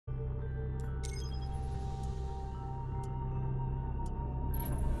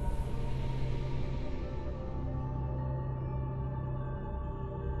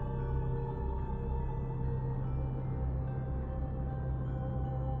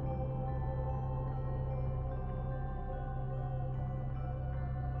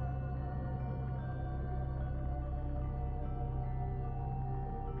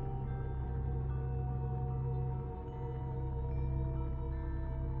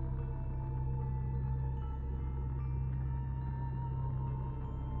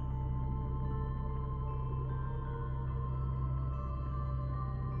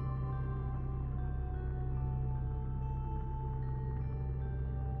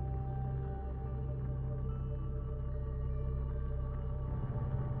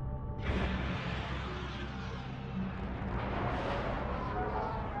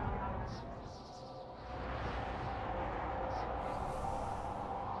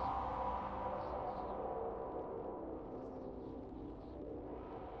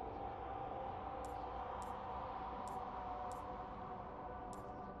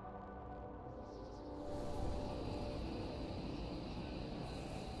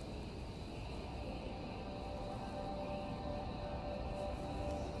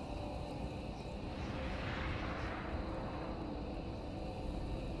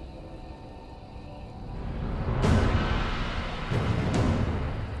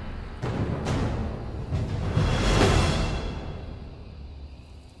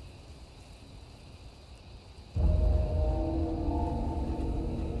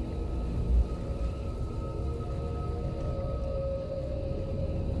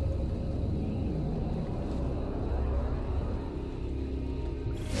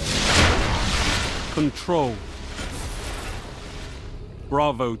control.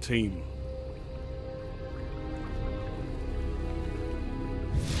 Bravo team.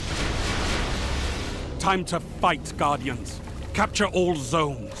 Time to fight, Guardians. Capture all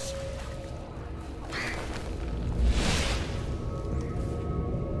zones.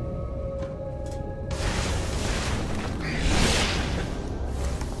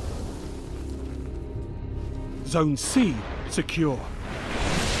 Zone C secure.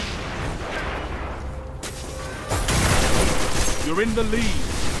 You're in the lead.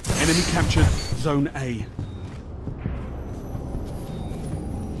 Enemy captured Zone A.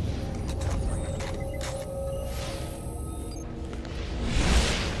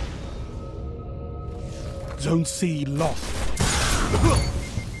 Zone C lost.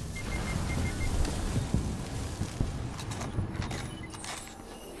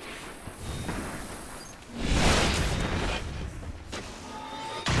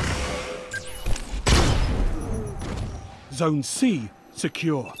 Zone C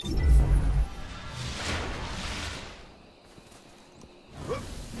secure.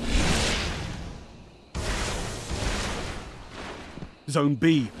 Zone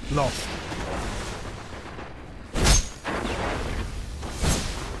B lost.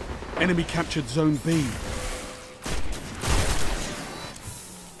 Enemy captured Zone B.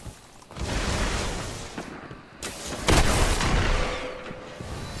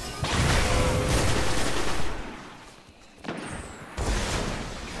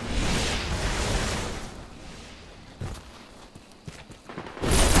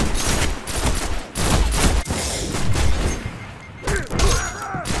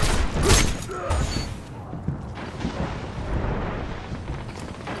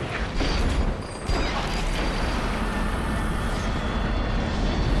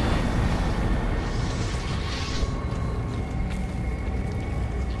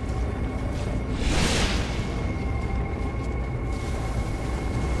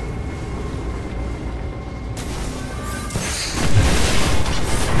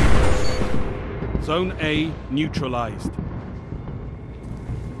 Zone A neutralized.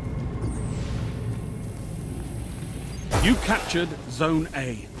 You captured Zone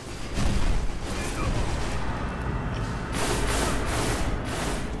A.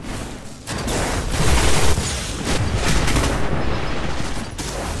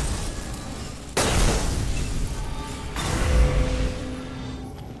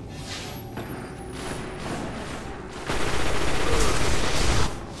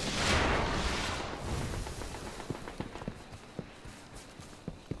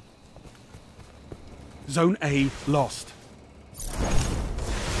 Zone A lost.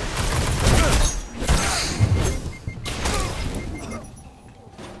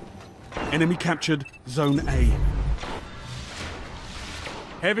 Enemy captured Zone A.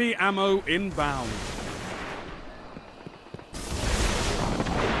 Heavy ammo inbound.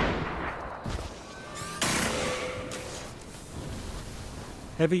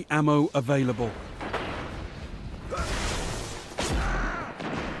 Heavy ammo available.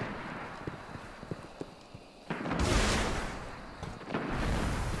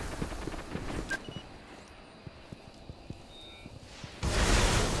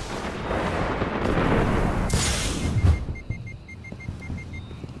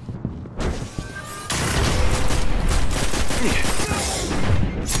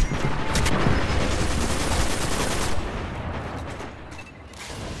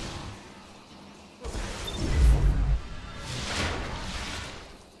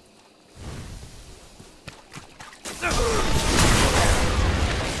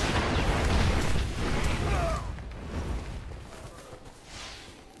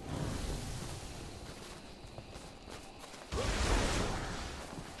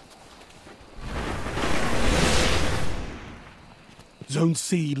 Zone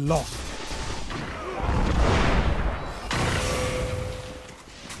C lost.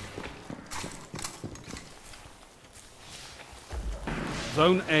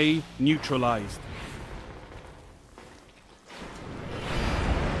 Zone A neutralized.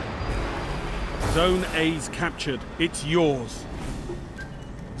 Zone A's captured. It's yours.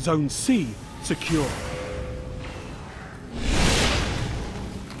 Zone C secure.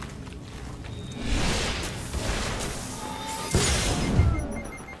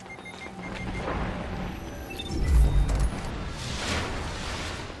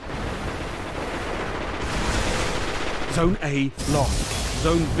 Zone A lost.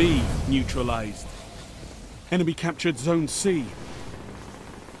 Zone B neutralized. Enemy captured Zone C.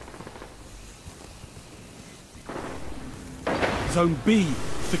 Zone B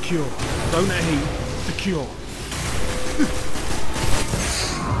secure. Zone A secure.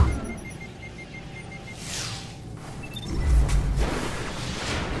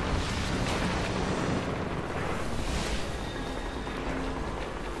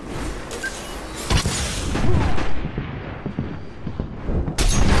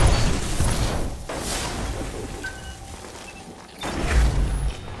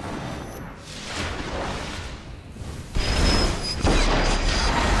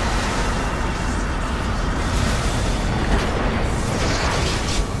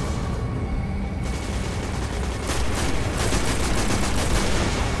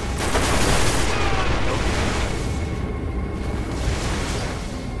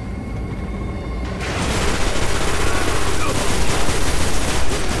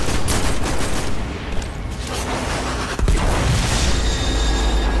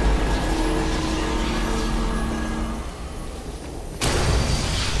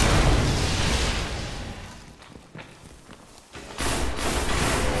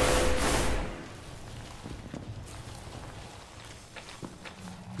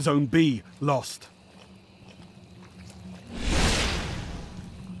 Zone B lost.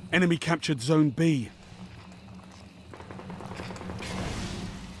 Enemy captured Zone B.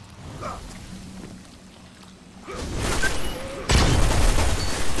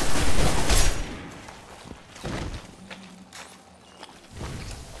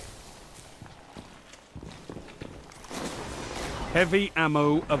 Heavy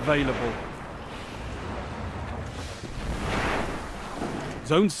ammo available.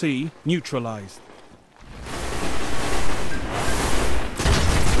 Zone C neutralized.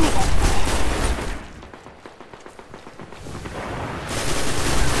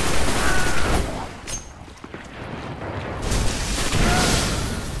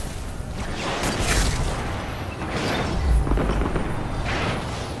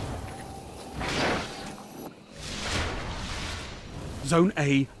 Zone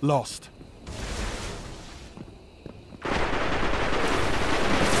A lost.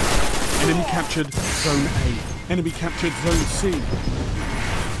 Enemy captured Zone A. Enemy captured Zone C.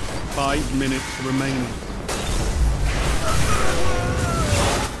 5 minutes remaining.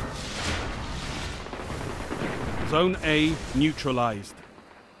 Zone A neutralized.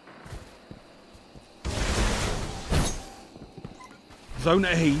 Zone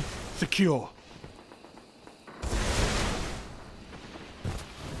A secure.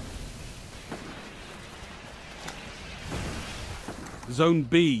 Zone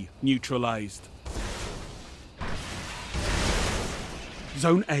B neutralized.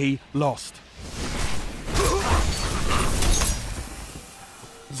 Zone A lost.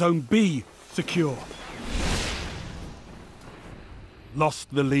 Zone B secure. Lost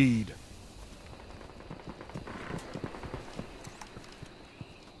the lead.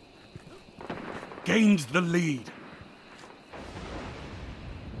 Gained the lead.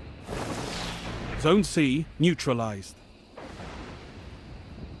 Zone C neutralized.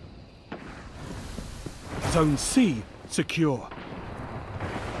 Zone C secure.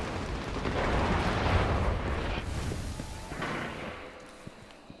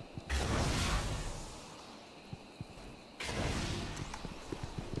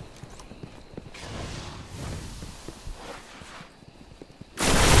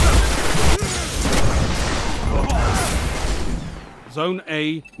 Zone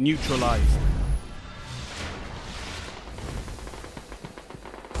A neutralized.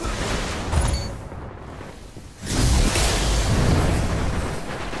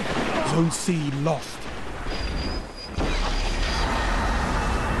 Zone C lost.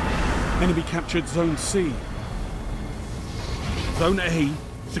 Enemy captured Zone C. Zone A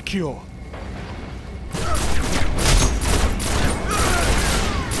secure.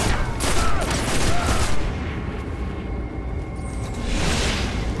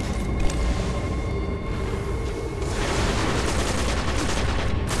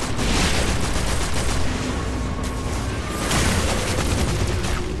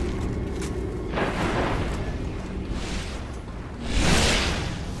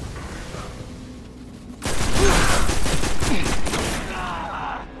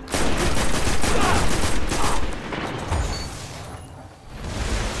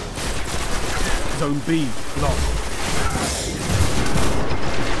 Zone B lost.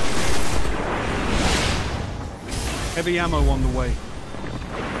 Heavy ammo on the way.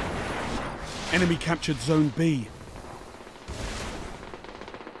 Enemy captured Zone B.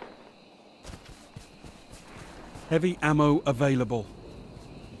 Heavy ammo available.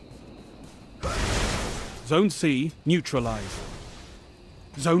 Zone C neutralized.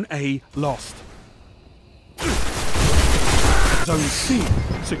 Zone A lost. Zone C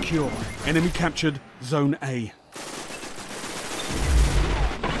secure. Enemy captured Zone A.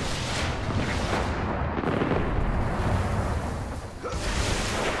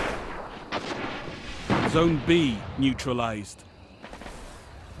 Zone B neutralized.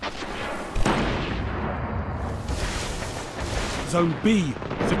 Zone B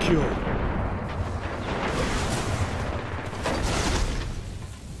secure.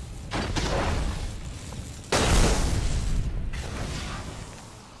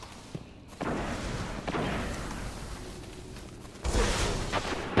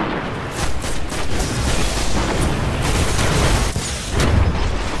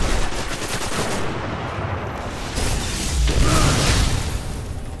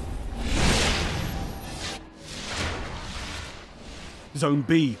 Zone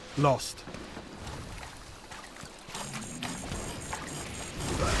B lost.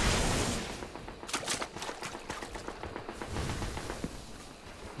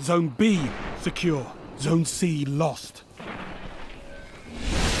 Zone B secure. Zone C lost.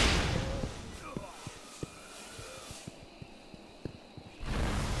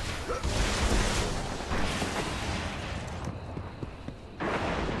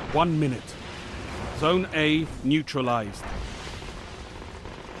 1 minute. Zone A neutralized.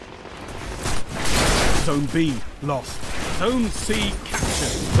 Zone B lost. Zone C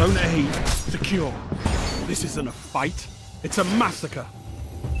captured. Zone A secure. This isn't a fight, it's a massacre.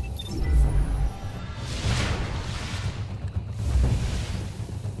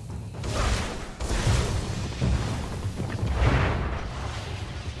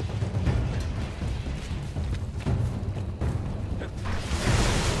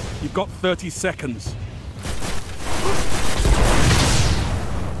 You've got 30 seconds.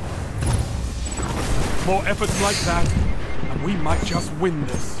 More efforts like that, and we might just win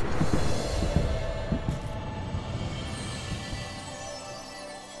this.